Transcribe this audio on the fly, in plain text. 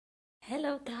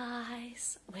Hello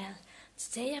guys! Well,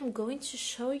 today I'm going to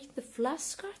show you the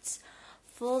flashcards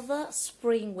for the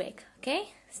spring week, okay?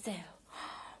 So,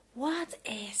 what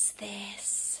is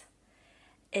this?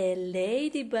 A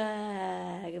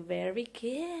ladybug! Very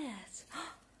good!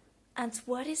 And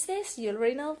what is this? You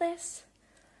already know this?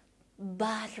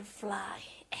 Butterfly!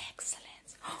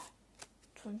 Excellent!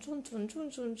 Chun, chun, chun,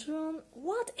 chun, chun, chun.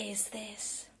 What is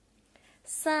this?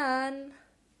 Sun!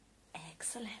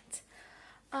 Excellent!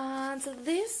 And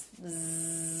this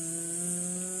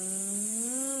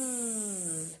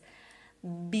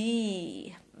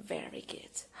bee. Very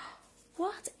good.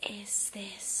 What is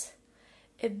this?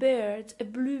 A bird, a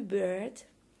bluebird.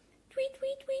 Tweet,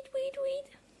 tweet, tweet, tweet, tweet.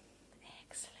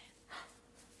 Excellent.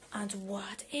 And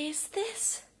what is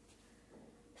this?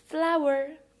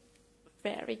 Flower.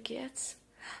 Very good.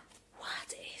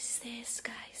 What is this,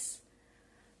 guys?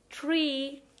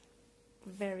 Tree.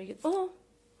 Very good. Oh,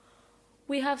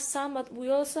 we have sun, but we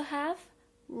also have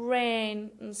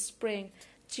rain in spring.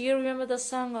 Do you remember the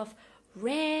song of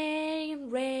Rain,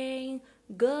 rain,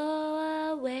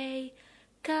 go away,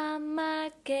 come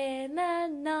again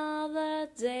another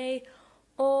day.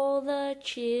 All the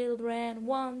children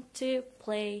want to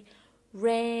play.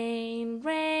 Rain,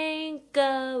 rain,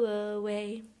 go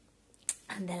away.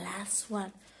 And the last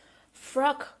one,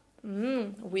 frog.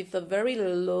 With a very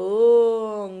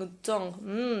long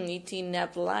tongue, eating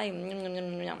apple. Okay,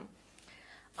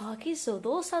 so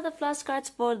those are the flashcards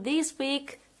for this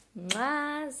week.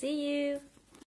 Mwah, see you.